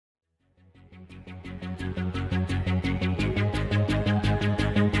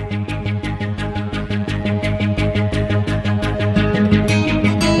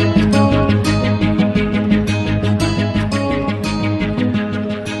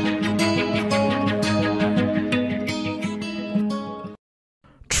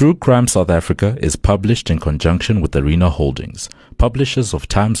True Crime South Africa is published in conjunction with Arena Holdings, publishers of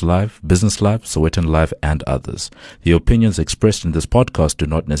Times Live, Business Live, Sowetan Live, and others. The opinions expressed in this podcast do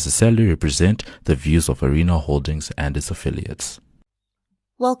not necessarily represent the views of Arena Holdings and its affiliates.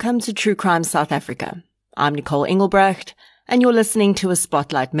 Welcome to True Crime South Africa. I'm Nicole Engelbrecht, and you're listening to a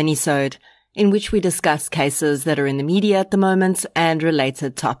Spotlight minisode in which we discuss cases that are in the media at the moment and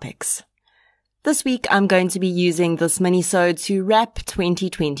related topics. This week, I'm going to be using this minisode to wrap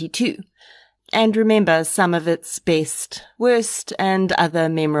 2022 and remember some of its best, worst, and other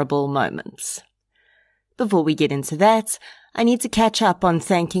memorable moments. Before we get into that, I need to catch up on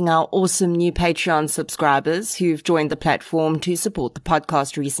thanking our awesome new Patreon subscribers who've joined the platform to support the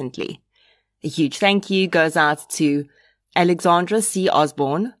podcast recently. A huge thank you goes out to Alexandra C.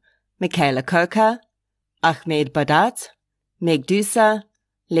 Osborne, Michaela Coker, Ahmed Badat, Meg Dusa,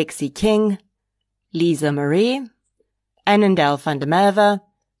 Lexi King, Lisa Marie, Annandale van der Merwe,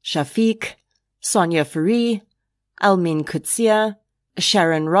 Shafiq, Sonia Fari, Almin Kutsia,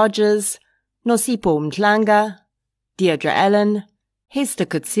 Sharon Rogers, Nosipo Mtlanga, Deirdre Allen, Hester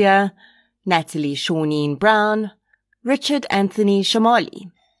Kutsia, Natalie Shawneen Brown, Richard Anthony Shamali,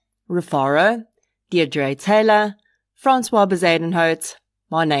 Rufaro, Deirdre Taylor, Francois Bezuidenhout,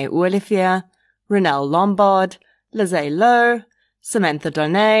 Marnay Olivier, Renelle Lombard, Lizzie Lowe, Samantha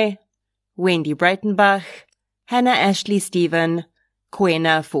Donay, Wendy Breitenbach, Hannah Ashley Stephen,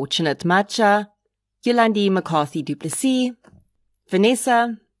 Kwena Fortunate Macha, Yolandi McCarthy Duplessis,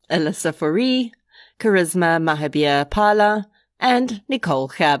 Vanessa, Alyssa Foree, Charisma Mahabir Pala, and Nicole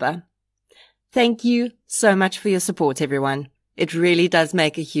Gerber. Thank you so much for your support, everyone. It really does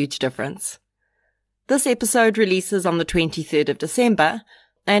make a huge difference. This episode releases on the 23rd of December,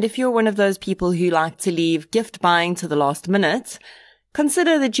 and if you're one of those people who like to leave gift buying to the last minute,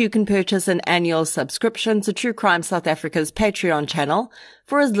 consider that you can purchase an annual subscription to True Crime South Africa's Patreon channel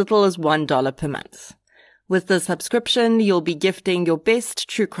for as little as $1 per month. With the subscription, you'll be gifting your best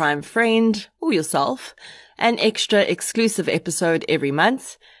true crime friend, or yourself, an extra exclusive episode every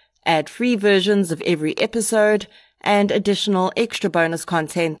month, ad-free versions of every episode, and additional extra bonus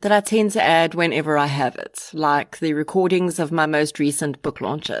content that I tend to add whenever I have it, like the recordings of my most recent book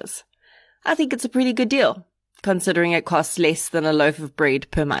launches. I think it's a pretty good deal, considering it costs less than a loaf of bread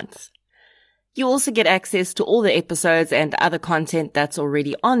per month. You also get access to all the episodes and other content that's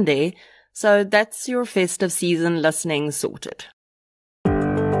already on there, so that's your festive season listening sorted.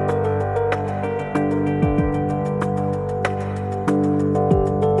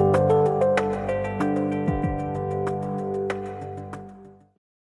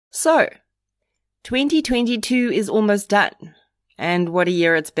 So, 2022 is almost done, and what a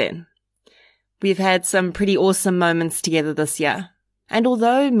year it's been. We've had some pretty awesome moments together this year. And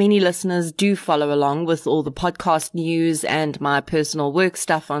although many listeners do follow along with all the podcast news and my personal work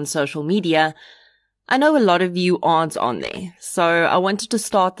stuff on social media, I know a lot of you aren't on there. So I wanted to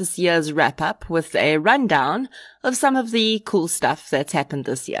start this year's wrap up with a rundown of some of the cool stuff that's happened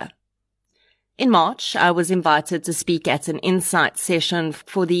this year. In March, I was invited to speak at an insight session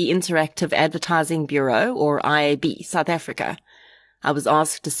for the Interactive Advertising Bureau, or IAB, South Africa. I was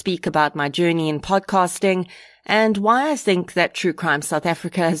asked to speak about my journey in podcasting and why I think that True Crime South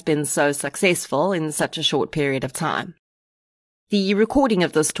Africa has been so successful in such a short period of time. The recording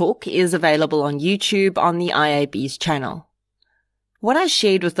of this talk is available on YouTube on the IAB's channel. What I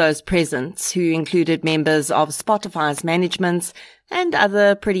shared with those present, who included members of Spotify's management and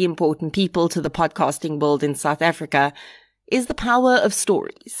other pretty important people to the podcasting world in South Africa, is the power of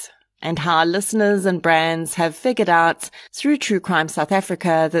stories, and how listeners and brands have figured out through True Crime South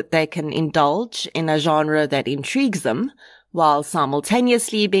Africa that they can indulge in a genre that intrigues them, while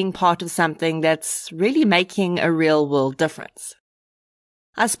simultaneously being part of something that's really making a real-world difference.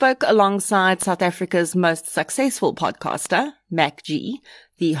 I spoke alongside South Africa's most successful podcaster, Mac G,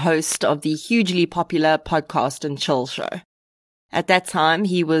 the host of the hugely popular Podcast and Chill show. At that time,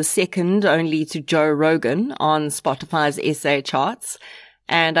 he was second only to Joe Rogan on Spotify's SA charts,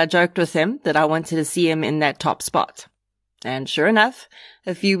 and I joked with him that I wanted to see him in that top spot. And sure enough,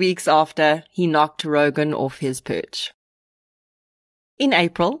 a few weeks after, he knocked Rogan off his perch. In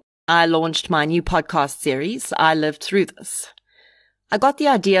April, I launched my new podcast series, I Lived Through This. I got the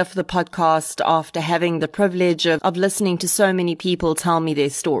idea for the podcast after having the privilege of listening to so many people tell me their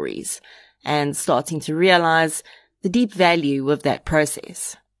stories, and starting to realize the deep value of that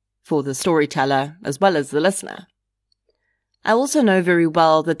process, for the storyteller as well as the listener. I also know very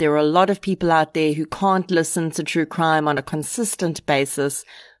well that there are a lot of people out there who can't listen to true crime on a consistent basis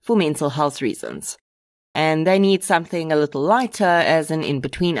for mental health reasons, and they need something a little lighter as an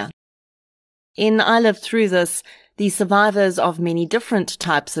in-betweener. In I Lived Through This, the survivors of many different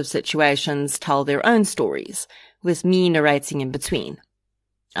types of situations tell their own stories, with me narrating in between.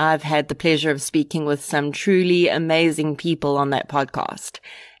 I've had the pleasure of speaking with some truly amazing people on that podcast,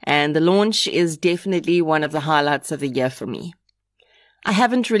 and the launch is definitely one of the highlights of the year for me. I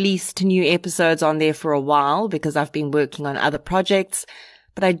haven't released new episodes on there for a while because I've been working on other projects,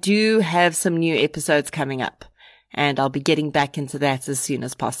 but I do have some new episodes coming up, and I'll be getting back into that as soon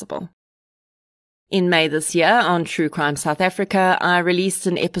as possible. In May this year, on True Crime South Africa, I released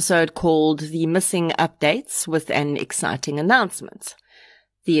an episode called The Missing Updates with an exciting announcement.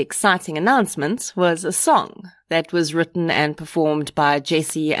 The exciting announcement was a song that was written and performed by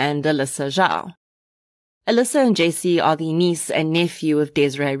Jessie and Alyssa Zhao. Alyssa and Jessie are the niece and nephew of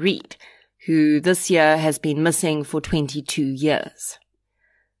Desiree Reed, who this year has been missing for 22 years.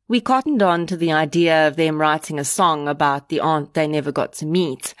 We cottoned on to the idea of them writing a song about the aunt they never got to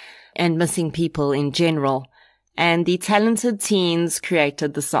meet and missing people in general, and the talented teens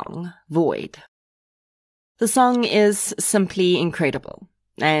created the song, Void. The song is simply incredible,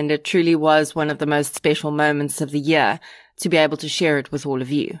 and it truly was one of the most special moments of the year to be able to share it with all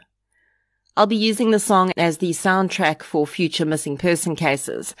of you. I'll be using the song as the soundtrack for future missing person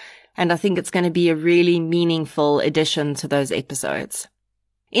cases, and I think it's going to be a really meaningful addition to those episodes.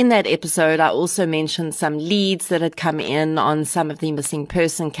 In that episode, I also mentioned some leads that had come in on some of the missing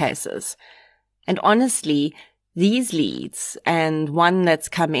person cases. And honestly, these leads, and one that's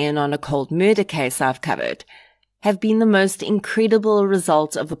come in on a cold murder case I've covered, have been the most incredible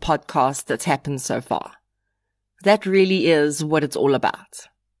result of the podcast that's happened so far. That really is what it's all about.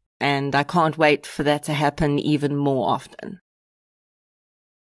 And I can't wait for that to happen even more often.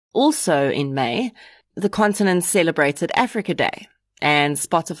 Also in May, the continent celebrated Africa Day, and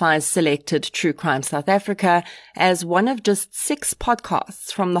Spotify selected True Crime South Africa as one of just 6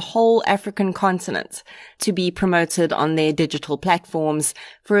 podcasts from the whole African continent to be promoted on their digital platforms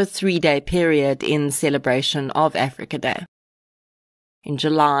for a 3-day period in celebration of Africa Day. In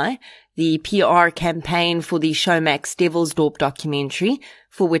July, the PR campaign for the Showmax Devilsdorp documentary,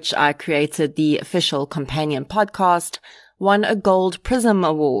 for which I created the official companion podcast, won a Gold Prism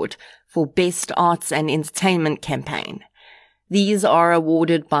Award for Best Arts and Entertainment Campaign. These are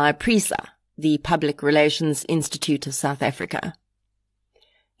awarded by PRISA, the Public Relations Institute of South Africa.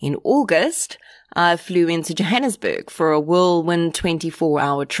 In August, I flew into Johannesburg for a whirlwind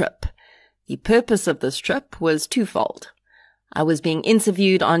 24-hour trip. The purpose of this trip was twofold. I was being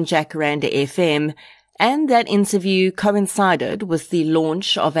interviewed on Jacaranda FM, and that interview coincided with the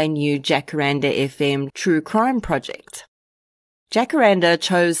launch of a new Jacaranda FM True Crime project. Jacaranda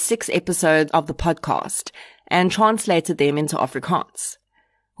chose 6 episodes of the podcast and translated them into Afrikaans.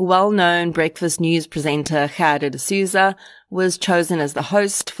 Well-known breakfast news presenter Gerda de Souza was chosen as the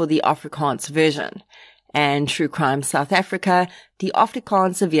host for the Afrikaans version, and True Crime South Africa, the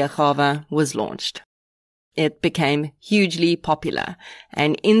Afrikaanse weergawe, was launched. It became hugely popular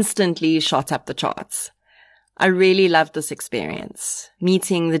and instantly shot up the charts. I really loved this experience.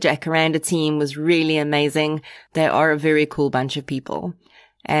 Meeting the Jacaranda team was really amazing. They are a very cool bunch of people.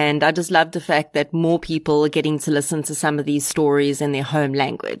 And I just love the fact that more people are getting to listen to some of these stories in their home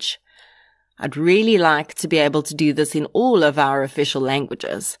language. I'd really like to be able to do this in all of our official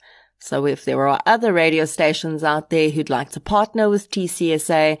languages. So if there are other radio stations out there who'd like to partner with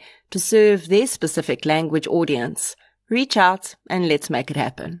TCSA to serve their specific language audience, reach out and let's make it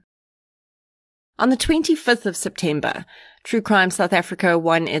happen. On the 25th of September, True Crime South Africa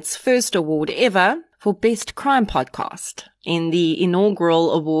won its first award ever for Best Crime Podcast in the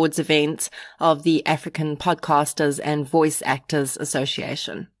inaugural awards event of the African Podcasters and Voice Actors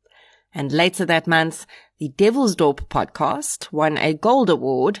Association. And later that month, the Devilsdorp podcast won a gold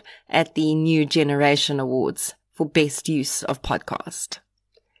award at the New Generation Awards for Best Use of Podcast.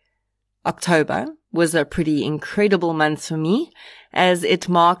 October was a pretty incredible month for me, as it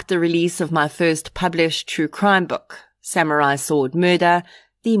marked the release of my first published true crime book, Samurai Sword Murder,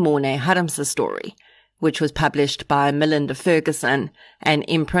 the Morne Harmse story, which was published by Melinda Ferguson, an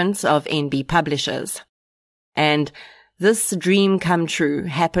imprint of NB Publishers. And this dream come true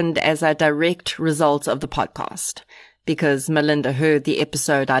happened as a direct result of the podcast, because Melinda heard the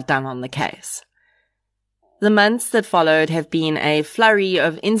episode I'd done on the case. The months that followed have been a flurry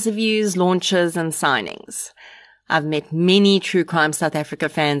of interviews, launches, and signings. I've met many True Crime South Africa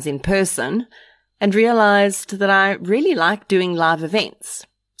fans in person and realized that I really like doing live events.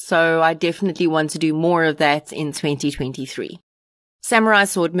 So I definitely want to do more of that in 2023. Samurai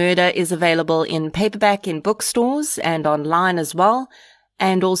Sword Murder is available in paperback in bookstores and online as well,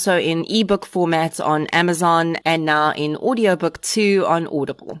 and also in ebook format on Amazon and now in audiobook too on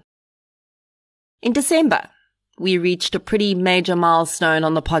Audible. In December, we reached a pretty major milestone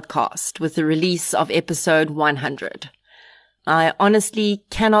on the podcast with the release of episode 100. I honestly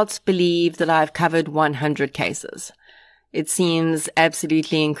cannot believe that I've covered 100 cases. It seems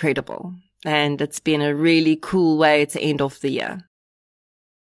absolutely incredible, and it's been a really cool way to end off the year.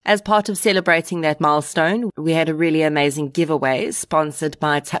 As part of celebrating that milestone, we had a really amazing giveaway sponsored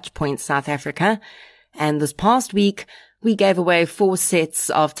by Touchpoint South Africa, and this past week, we gave away 4 sets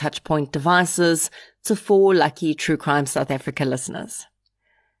of Touchpoint devices to 4 lucky True Crime South Africa listeners.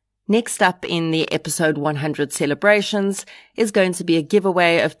 Next up in the episode 100 celebrations is going to be a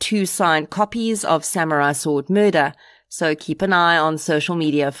giveaway of 2 signed copies of Samurai Sword Murder, so keep an eye on social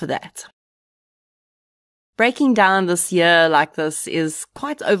media for that. Breaking down this year like this is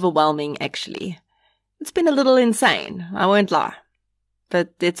quite overwhelming, actually. It's been a little insane, I won't lie.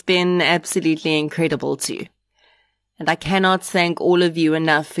 But it's been absolutely incredible too. And I cannot thank all of you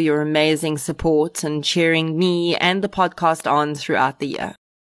enough for your amazing support and cheering me and the podcast on throughout the year.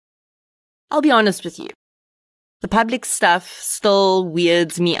 I'll be honest with you. The public stuff still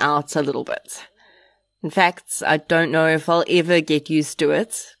weirds me out a little bit. In fact, I don't know if I'll ever get used to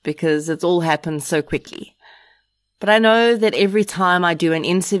it because it's all happened so quickly. But I know that every time I do an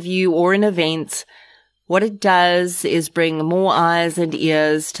interview or an event, what it does is bring more eyes and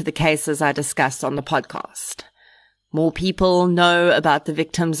ears to the cases I discuss on the podcast. More people know about the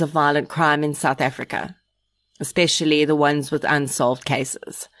victims of violent crime in South Africa, especially the ones with unsolved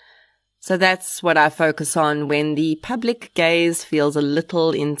cases. So that's what I focus on when the public gaze feels a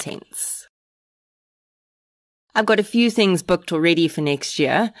little intense. I've got a few things booked already for next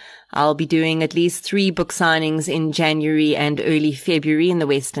year. I'll be doing at least 3 book signings in January and early February in the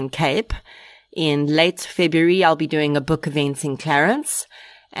Western Cape. In late February, I'll be doing a book event in Clarence.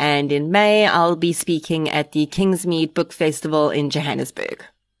 And in May, I'll be speaking at the Kingsmead Book Festival in Johannesburg.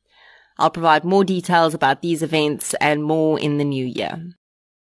 I'll provide more details about these events and more in the new year.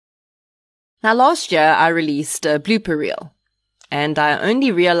 Now, last year, I released a blooper reel, and I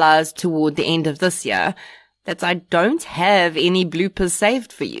only realized toward the end of this year that I don't have any bloopers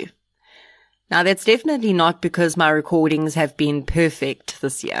saved for you. Now, that's definitely not because my recordings have been perfect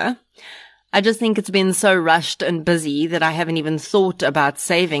this year. I just think it's been so rushed and busy that I haven't even thought about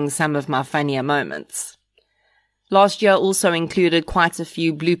saving some of my funnier moments. Last year also included quite a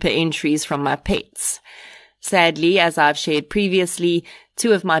few blooper entries from my pets. Sadly, as I've shared previously,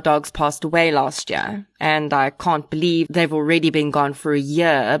 2 of my dogs passed away last year, and I can't believe they've already been gone for a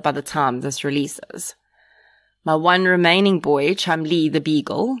year by the time this releases. My one remaining boy, Chumlee the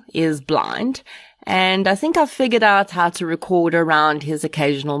Beagle, is blind, and I think I've figured out how to record around his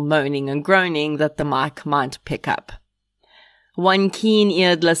occasional moaning and groaning that the mic might pick up. One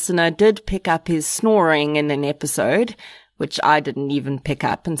keen-eared listener did pick up his snoring in an episode, which I didn't even pick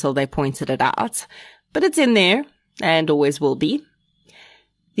up until they pointed it out, but it's in there, and always will be.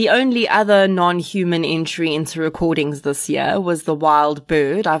 The only other non-human entry into recordings this year was the wild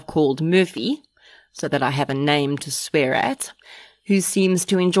bird I've called Murphy, so that I have a name to swear at, who seems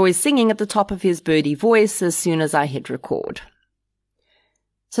to enjoy singing at the top of his birdie voice as soon as I hit record.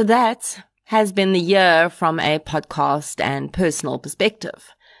 So that has been the year from a podcast and personal perspective.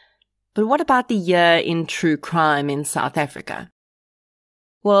 But what about the year in true crime in South Africa?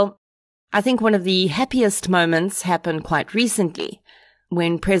 Well, I think one of the happiest moments happened quite recently,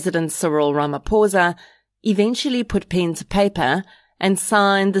 when President Cyril Ramaphosa eventually put pen to paper and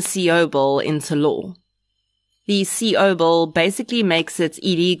signed the CO Bill into law. The CO Bill basically makes it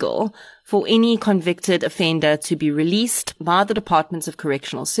illegal for any convicted offender to be released by the Department of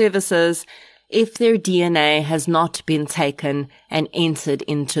Correctional Services if their DNA has not been taken and entered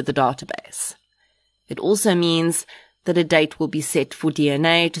into the database. It also means that a date will be set for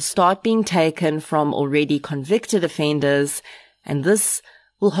DNA to start being taken from already convicted offenders, and this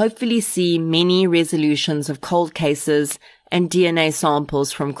will hopefully see many resolutions of cold cases and DNA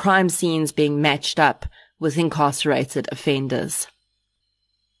samples from crime scenes being matched up with incarcerated offenders.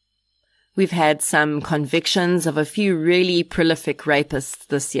 We've had some convictions of a few really prolific rapists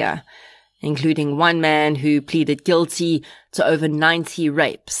this year, including one man who pleaded guilty to over 90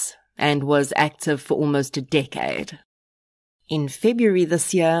 rapes and was active for almost a decade. In February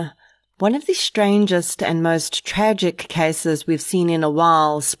this year, one of the strangest and most tragic cases we've seen in a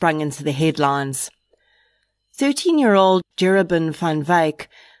while sprung into the headlines. 13-year-old Jerubin van Wyk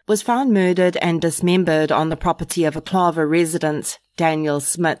was found murdered and dismembered on the property of a Klaver resident, Daniel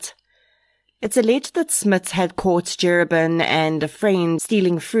Smit. It's alleged that Smit had caught Jerubin and a friend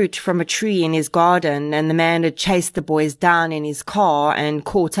stealing fruit from a tree in his garden, and the man had chased the boys down in his car and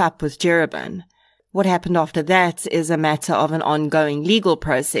caught up with Jerubin. What happened after that is a matter of an ongoing legal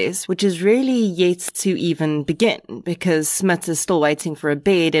process, which is really yet to even begin, because Smit is still waiting for a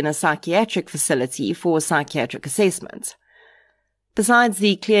bed in a psychiatric facility for psychiatric assessment. Besides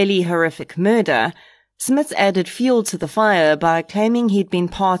the clearly horrific murder, Smit added fuel to the fire by claiming he'd been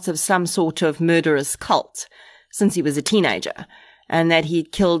part of some sort of murderous cult since he was a teenager, and that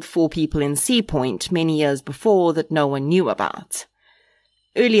he'd killed 4 people in Sea Point many years before that no one knew about.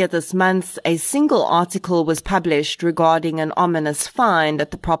 Earlier this month, a single article was published regarding an ominous find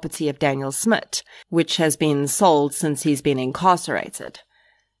at the property of Daniel Smit, which has been sold since he's been incarcerated.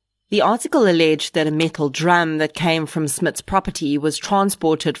 The article alleged that a metal drum that came from Smit's property was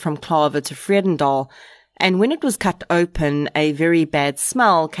transported from Claver to Vredendal, and when it was cut open, a very bad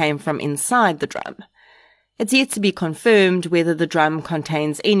smell came from inside the drum. It's yet to be confirmed whether the drum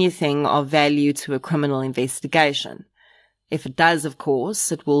contains anything of value to a criminal investigation. If it does, of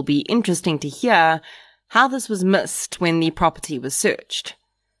course, it will be interesting to hear how this was missed when the property was searched.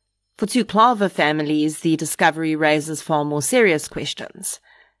 For 2 Claver families, the discovery raises far more serious questions.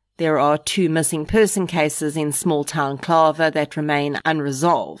 There are 2 missing person cases in small-town Claver that remain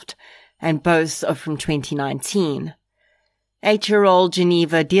unresolved, and both are from 2019. 8-year-old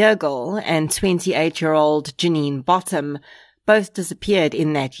Geneva Deergel and 28-year-old Janine Bottom both disappeared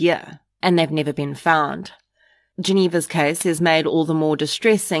in that year, and they've never been found. Geneva's case is made all the more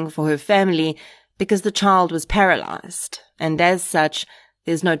distressing for her family because the child was paralyzed, and as such,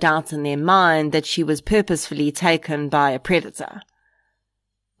 there's no doubt in their mind that she was purposefully taken by a predator.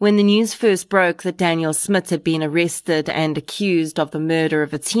 When the news first broke that Daniel Smit had been arrested and accused of the murder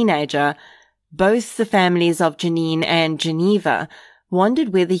of a teenager, both the families of Janine and Geneva wondered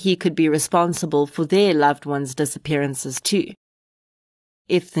whether he could be responsible for their loved ones' disappearances too.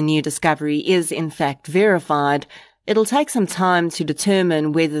 If the new discovery is in fact verified, it'll take some time to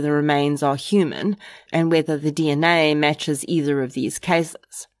determine whether the remains are human and whether the DNA matches either of these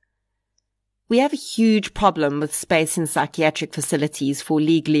cases. We have a huge problem with space in psychiatric facilities for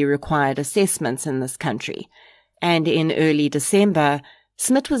legally required assessments in this country, and in early December,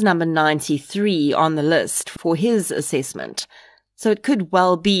 Smit was number 93 on the list for his assessment, so it could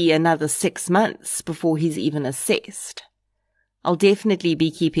well be another 6 months before he's even assessed. I'll definitely be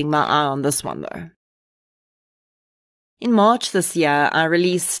keeping my eye on this one, though. In March this year, I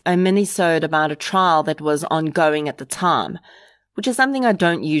released a mini-sode about a trial that was ongoing at the time, which is something I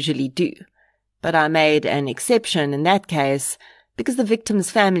don't usually do, but I made an exception in that case because the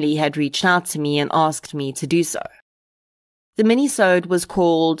victim's family had reached out to me and asked me to do so. The mini-sode was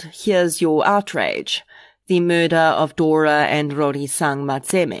called Here's Your Outrage, the murder of Dora and Rorisang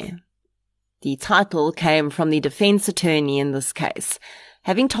Matseme. The title came from the defense attorney in this case,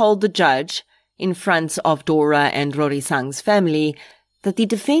 having told the judge, in front of Dora and Rorisang's family, that the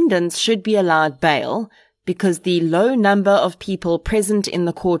defendants should be allowed bail because the low number of people present in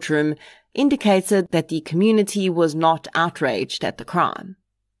the courtroom indicated that the community was not outraged at the crime.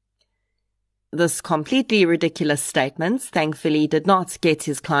 This completely ridiculous statement, thankfully, did not get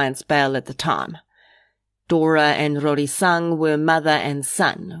his client's bail at the time. Dora and Rorisang were mother and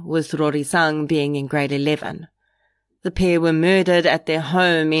son, with Rorisang being in grade 11. The pair were murdered at their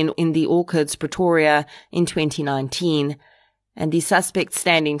home in the Orchards, Pretoria in 2019, and the suspects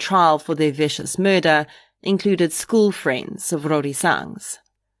standing trial for their vicious murder included school friends of Rorisang's.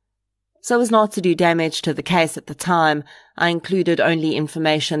 So as not to do damage to the case at the time, I included only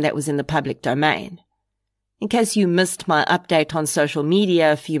information that was in the public domain. In case you missed my update on social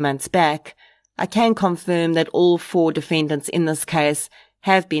media a few months back, I can confirm that all 4 defendants in this case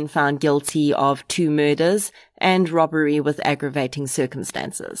have been found guilty of 2 murders and robbery with aggravating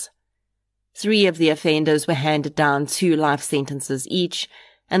circumstances. 3 of the offenders were handed down 2 life sentences each,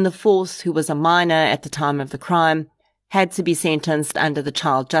 and the 4th, who was a minor at the time of the crime, had to be sentenced under the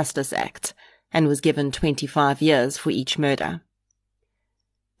Child Justice Act and was given 25 years for each murder.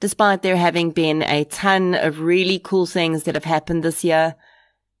 Despite there having been a ton of really cool things that have happened this year,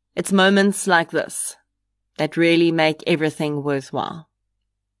 it's moments like this that really make everything worthwhile.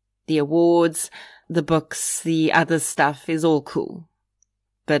 The awards, the books, the other stuff is all cool.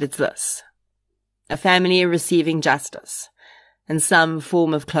 But it's this. A family receiving justice and some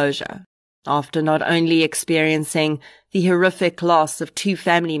form of closure after not only experiencing the horrific loss of 2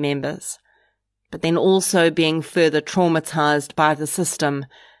 family members, but then also being further traumatized by the system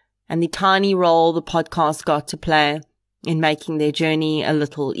and the tiny role the podcast got to play in making their journey a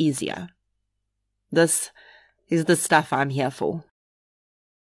little easier. This is the stuff I'm here for.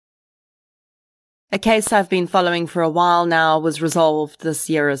 A case I've been following for a while now was resolved this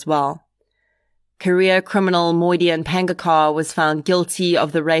year as well. career criminal Moidian Pangakar was found guilty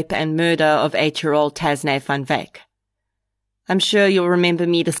of the rape and murder of 8-year-old Tasneh van Wyk. I'm sure you'll remember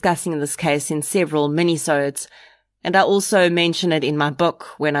me discussing this case in several minisodes, and I also mention it in my book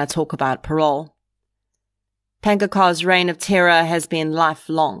when I talk about parole. Pangakar's reign of terror has been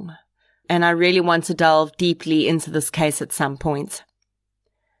lifelong, and I really want to delve deeply into this case at some point.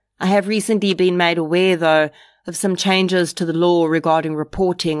 I have recently been made aware, though, of some changes to the law regarding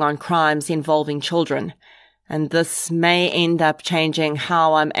reporting on crimes involving children, and this may end up changing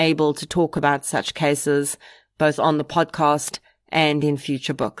how I'm able to talk about such cases, both on the podcast and in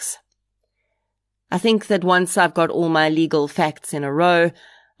future books. I think that once I've got all my legal facts in a row,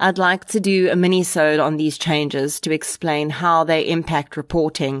 I'd like to do a minisode on these changes to explain how they impact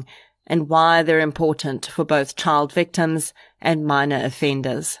reporting and why they're important for both child victims and minor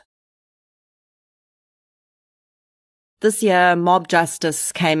offenders. This year, mob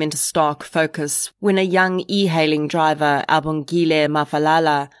justice came into stark focus when a young e-hailing driver, Abongile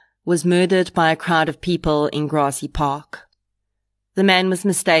Mafalala, was murdered by a crowd of people in Grassy Park. The man was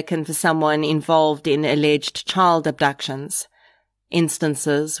mistaken for someone involved in alleged child abductions,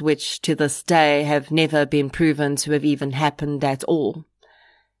 instances which to this day have never been proven to have even happened at all.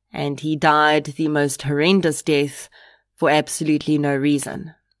 And he died the most horrendous death for absolutely no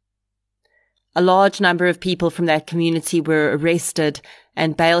reason. A large number of people from that community were arrested,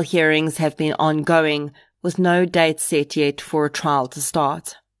 and bail hearings have been ongoing, with no date set yet for a trial to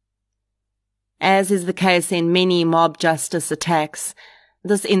start. As is the case in many mob justice attacks,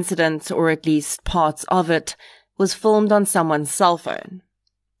 this incident, or at least parts of it, was filmed on someone's cell phone,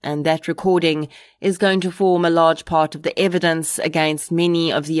 and that recording is going to form a large part of the evidence against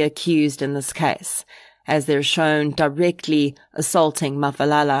many of the accused in this case, as they're shown directly assaulting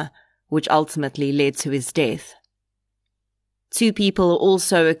Mafalala, which ultimately led to his death. 2 people are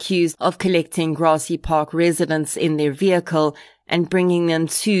also accused of collecting Grassy Park residents in their vehicle and bringing them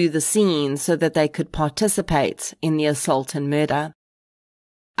to the scene so that they could participate in the assault and murder.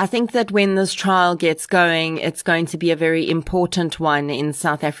 I think that when this trial gets going, it's going to be a very important one in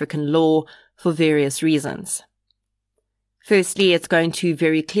South African law for various reasons. Firstly, it's going to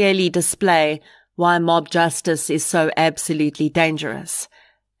very clearly display why mob justice is so absolutely dangerous,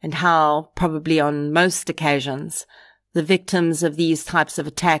 and how, probably on most occasions, the victims of these types of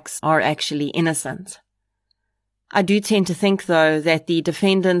attacks are actually innocent. I do tend to think, though, that the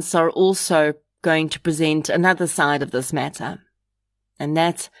defendants are also going to present another side of this matter, and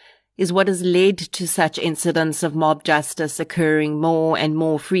that is what has led to such incidents of mob justice occurring more and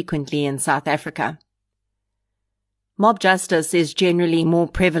more frequently in South Africa. Mob justice is generally more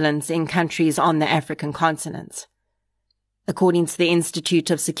prevalent in countries on the African continent. According to the Institute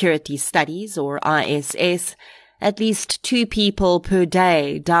of Security Studies, or ISS, at least 2 people per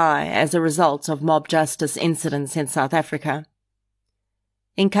day die as a result of mob justice incidents in South Africa.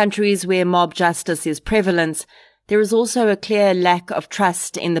 In countries where mob justice is prevalent, there is also a clear lack of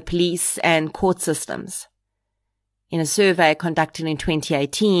trust in the police and court systems. In a survey conducted in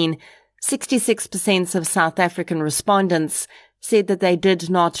 2018, 66% of South African respondents said that they did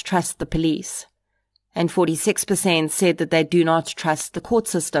not trust the police, and 46% said that they do not trust the court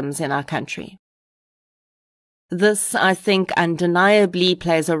systems in our country. This, I think, undeniably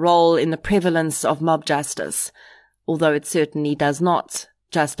plays a role in the prevalence of mob justice, although it certainly does not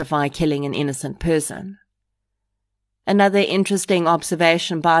justify killing an innocent person. Another interesting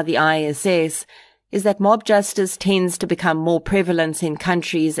observation by the ISS is that mob justice tends to become more prevalent in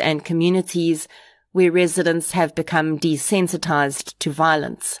countries and communities where residents have become desensitized to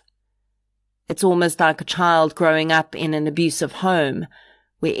violence. It's almost like a child growing up in an abusive home,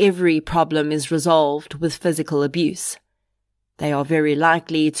 where every problem is resolved with physical abuse. They are very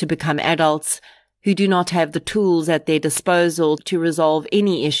likely to become adults who do not have the tools at their disposal to resolve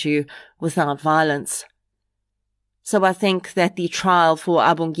any issue without violence. So I think that the trial for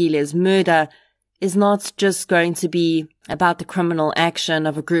Abongile's murder is not just going to be about the criminal action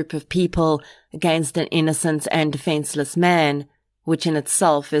of a group of people against an innocent and defenseless man, which in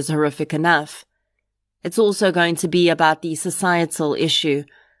itself is horrific enough. It's also going to be about the societal issue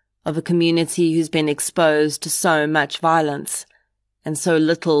of a community who's been exposed to so much violence and so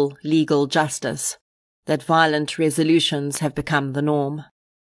little legal justice that violent resolutions have become the norm.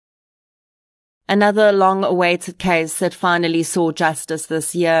 Another long-awaited case that finally saw justice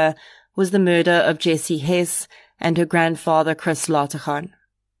this year was the murder of Jessie Hess and her grandfather Chris Lateghan.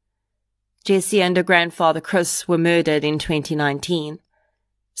 Jessie and her grandfather Chris were murdered in 2019.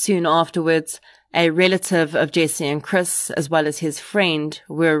 Soon afterwards, a relative of Jessie and Chris, as well as his friend,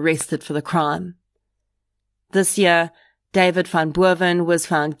 were arrested for the crime. This year, David van Boven was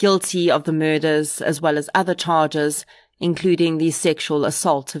found guilty of the murders as well as other charges, including the sexual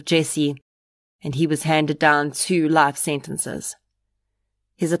assault of Jessie, and he was handed down 2 life sentences.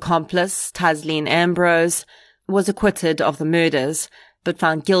 His accomplice, Tasleen Ambrose, was acquitted of the murders, but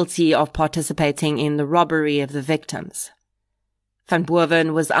found guilty of participating in the robbery of the victims. Van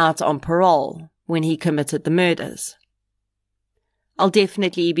Boven was out on parole when he committed the murders. I'll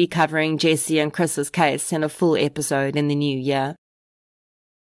definitely be covering Jessie and Chris's case in a full episode in the new year.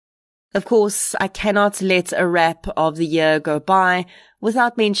 Of course, I cannot let a wrap of the year go by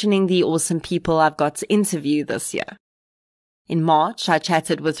without mentioning the awesome people I've got to interview this year. In March, I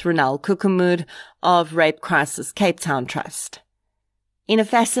chatted with Ronel Kukumud of Rape Crisis Cape Town Trust. In a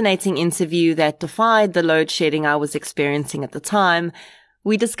fascinating interview that defied the load shedding I was experiencing at the time,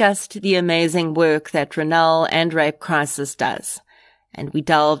 we discussed the amazing work that Ronel and Rape Crisis does, and we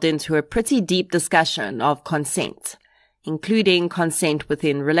delved into a pretty deep discussion of consent, including consent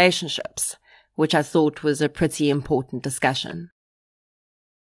within relationships, which I thought was a pretty important discussion.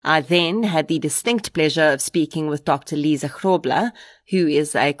 I then had the distinct pleasure of speaking with Dr. Lisa Grobler, who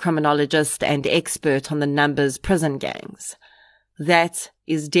is a criminologist and expert on the Numbers prison gangs. That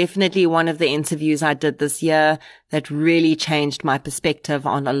is definitely one of the interviews I did this year that really changed my perspective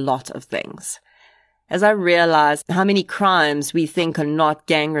on a lot of things, as I realized how many crimes we think are not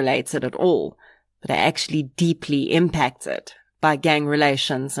gang-related at all, but are actually deeply impacted by gang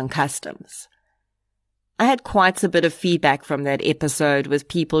relations and customs. I had quite a bit of feedback from that episode, with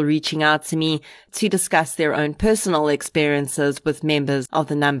people reaching out to me to discuss their own personal experiences with members of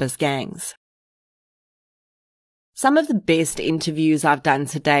the Numbers gangs. Some of the best interviews I've done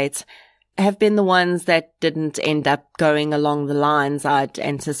to date have been the ones that didn't end up going along the lines I'd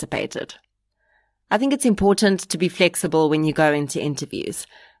anticipated. I think it's important to be flexible when you go into interviews,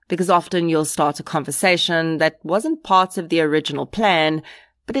 because often you'll start a conversation that wasn't part of the original plan,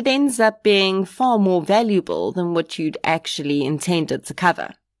 but it ends up being far more valuable than what you'd actually intended to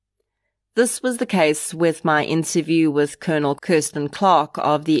cover. This was the case with my interview with Colonel Kirsten Clark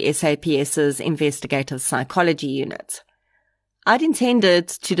of the SAPS's Investigative Psychology Unit. I'd intended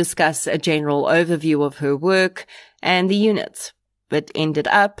to discuss a general overview of her work and the unit, but ended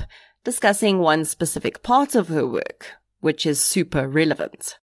up discussing one specific part of her work, which is super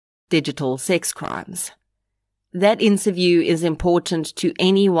relevant: digital sex crimes. That interview is important to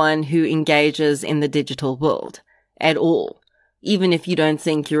anyone who engages in the digital world at all, even if you don't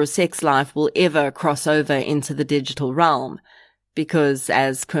think your sex life will ever cross over into the digital realm, because,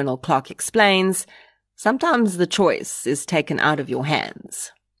 as Colonel Clark explains, sometimes the choice is taken out of your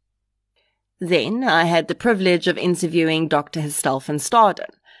hands. Then I had the privilege of interviewing Dr. Herstel van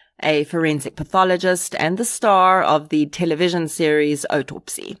Staden, a forensic pathologist and the star of the television series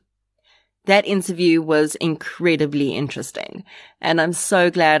Autopsy. That interview was incredibly interesting, and I'm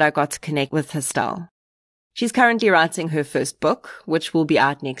so glad I got to connect with Herstel. She's currently writing her first book, which will be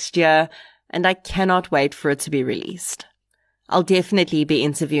out next year, and I cannot wait for it to be released. I'll definitely be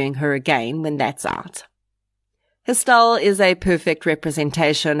interviewing her again when that's out. Herstel is a perfect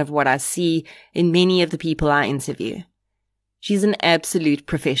representation of what I see in many of the people I interview. She's an absolute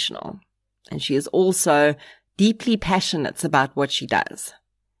professional, and she is also deeply passionate about what she does.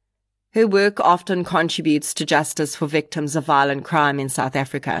 Her work often contributes to justice for victims of violent crime in South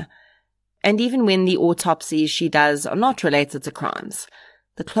Africa. And even when the autopsies she does are not related to crimes,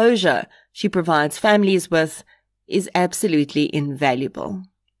 the closure she provides families with is absolutely invaluable.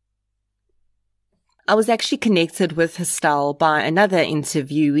 I was actually connected with Herstel by another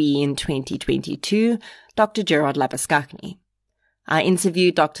interviewee in 2022, Dr. Gerard Labuschagne. I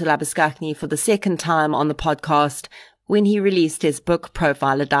interviewed Dr. Labuschagne for the second time on the podcast when he released his book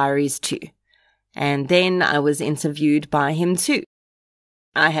Profiler Diaries 2, and then I was interviewed by him too.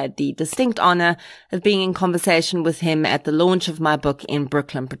 I had the distinct honor of being in conversation with him at the launch of my book in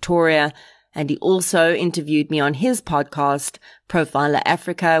Brooklyn, Pretoria, and he also interviewed me on his podcast, Profiler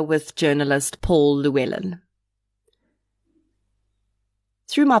Africa, with journalist Paul Llewellyn.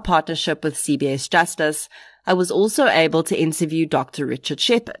 Through my partnership with CBS Justice, I was also able to interview Dr. Richard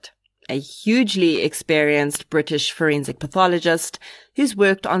Shepherd, a hugely experienced British forensic pathologist who's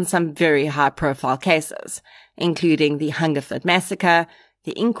worked on some very high-profile cases, including the Hungerford Massacre,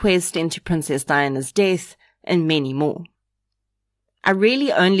 the inquest into Princess Diana's death, and many more. I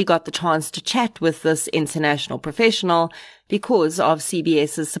really only got the chance to chat with this international professional because of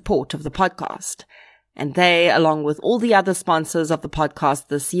CBS's support of the podcast, and they, along with all the other sponsors of the podcast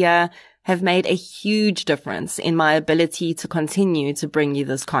this year, have made a huge difference in my ability to continue to bring you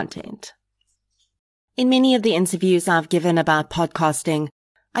this content. In many of the interviews I've given about podcasting,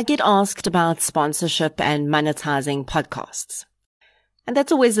 I get asked about sponsorship and monetizing podcasts. And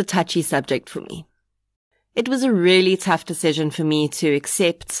that's always a touchy subject for me. It was a really tough decision for me to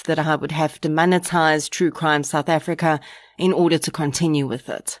accept that I would have to monetize True Crime South Africa in order to continue with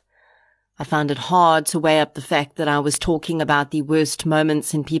it. I found it hard to weigh up the fact that I was talking about the worst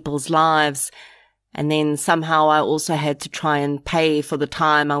moments in people's lives, and then somehow I also had to try and pay for the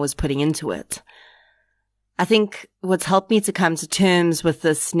time I was putting into it. I think what's helped me to come to terms with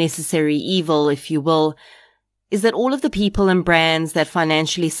this necessary evil, if you will, is that all of the people and brands that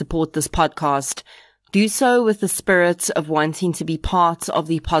financially support this podcast do so with the spirit of wanting to be part of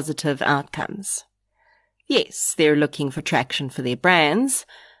the positive outcomes. Yes, they're looking for traction for their brands,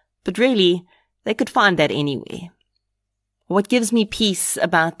 but really, they could find that anywhere. What gives me peace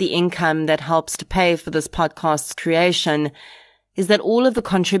about the income that helps to pay for this podcast's creation is that all of the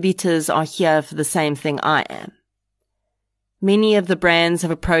contributors are here for the same thing I am. Many of the brands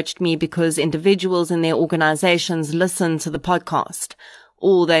have approached me because individuals in their organizations listen to the podcast,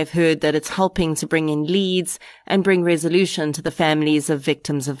 or they've heard that it's helping to bring in leads and bring resolution to the families of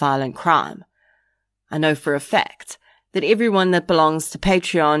victims of violent crime. I know for a fact that everyone that belongs to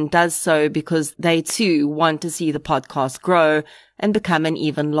Patreon does so because they too want to see the podcast grow and become an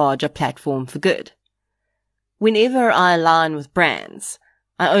even larger platform for good. Whenever I align with brands,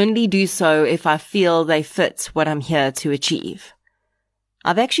 I only do so if I feel they fit what I'm here to achieve.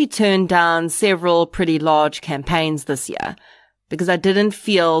 I've actually turned down several pretty large campaigns this year because I didn't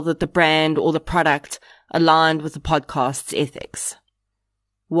feel that the brand or the product aligned with the podcast's ethics.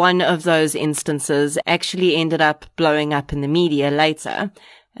 One of those instances actually ended up blowing up in the media later,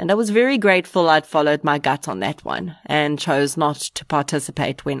 and I was very grateful I'd followed my gut on that one and chose not to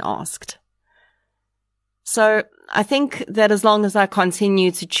participate when asked. So I think that as long as I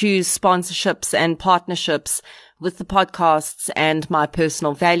continue to choose sponsorships and partnerships with the podcasts and my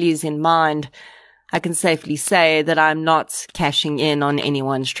personal values in mind, I can safely say that I'm not cashing in on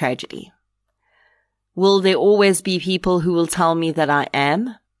anyone's tragedy. Will there always be people who will tell me that I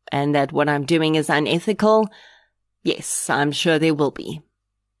am and that what I'm doing is unethical? Yes, I'm sure there will be,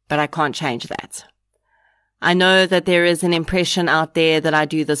 but I can't change that. I know that there is an impression out there that I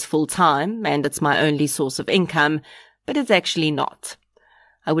do this full time and it's my only source of income, but it's actually not.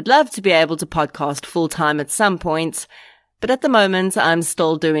 I would love to be able to podcast full time at some point, but at the moment I'm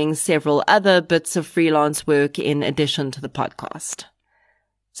still doing several other bits of freelance work in addition to the podcast.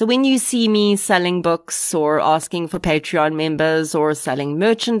 So when you see me selling books or asking for Patreon members or selling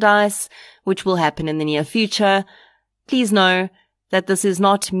merchandise, which will happen in the near future, please know that this is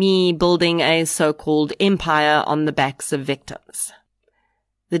not me building a so-called empire on the backs of victims.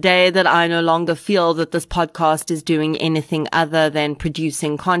 The day that I no longer feel that this podcast is doing anything other than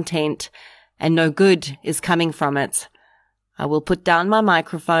producing content and no good is coming from it, I will put down my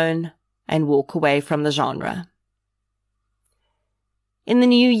microphone and walk away from the genre. In the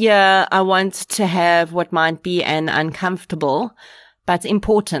new year, I want to have what might be an uncomfortable but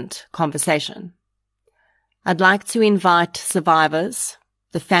important conversation. I'd like to invite survivors,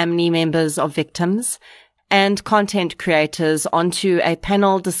 the family members of victims, and content creators onto a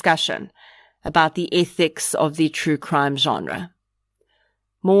panel discussion about the ethics of the true crime genre.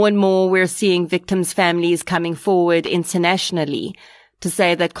 More and more, we're seeing victims' families coming forward internationally to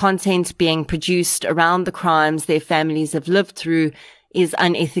say that content being produced around the crimes their families have lived through is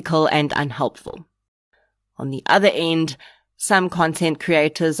unethical and unhelpful. On the other end, some content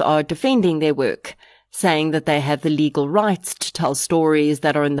creators are defending their work, saying that they have the legal rights to tell stories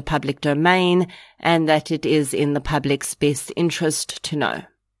that are in the public domain and that it is in the public's best interest to know.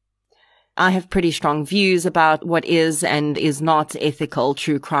 I have pretty strong views about what is and is not ethical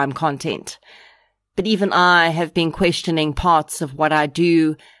true crime content. But even I have been questioning parts of what I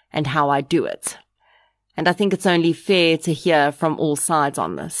do and how I do it. And I think it's only fair to hear from all sides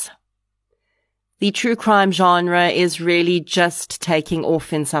on this. The true crime genre is really just taking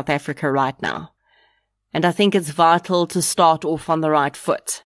off in South Africa right now. And I think it's vital to start off on the right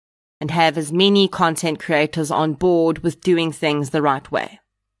foot and have as many content creators on board with doing things the right way.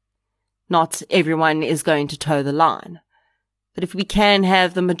 Not everyone is going to toe the line, but if we can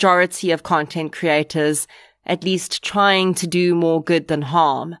have the majority of content creators at least trying to do more good than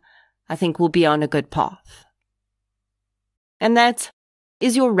harm, I think we'll be on a good path. And that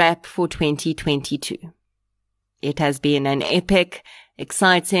is your wrap for 2022. It has been an epic,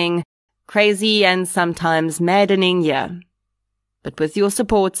 exciting, crazy and sometimes maddening year. But with your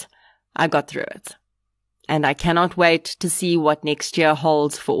support, I got through it. And I cannot wait to see what next year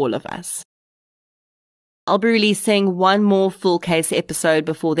holds for all of us. I'll be releasing one more full case episode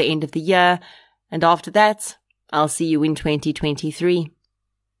before the end of the year, and after that, I'll see you in 2023.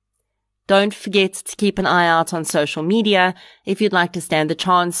 Don't forget to keep an eye out on social media if you'd like to stand the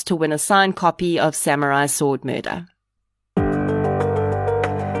chance to win a signed copy of Samurai Sword Murder.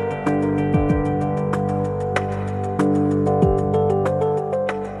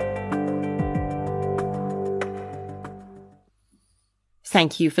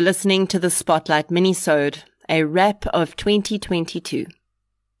 Thank you for listening to the Spotlight Minisode, a wrap of 2022.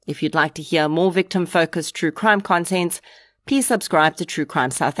 If you'd like to hear more victim-focused true crime content, please subscribe to True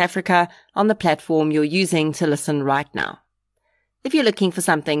Crime South Africa on the platform you're using to listen right now. If you're looking for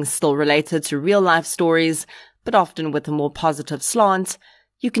something still related to real-life stories, but often with a more positive slant,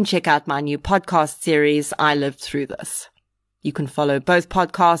 you can check out my new podcast series, I Lived Through This. You can follow both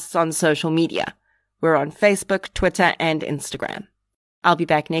podcasts on social media. We're on Facebook, Twitter, and Instagram. I'll be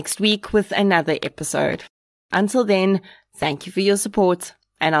back next week with another episode. Until then, thank you for your support,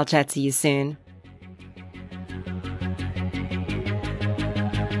 and I'll chat to you soon.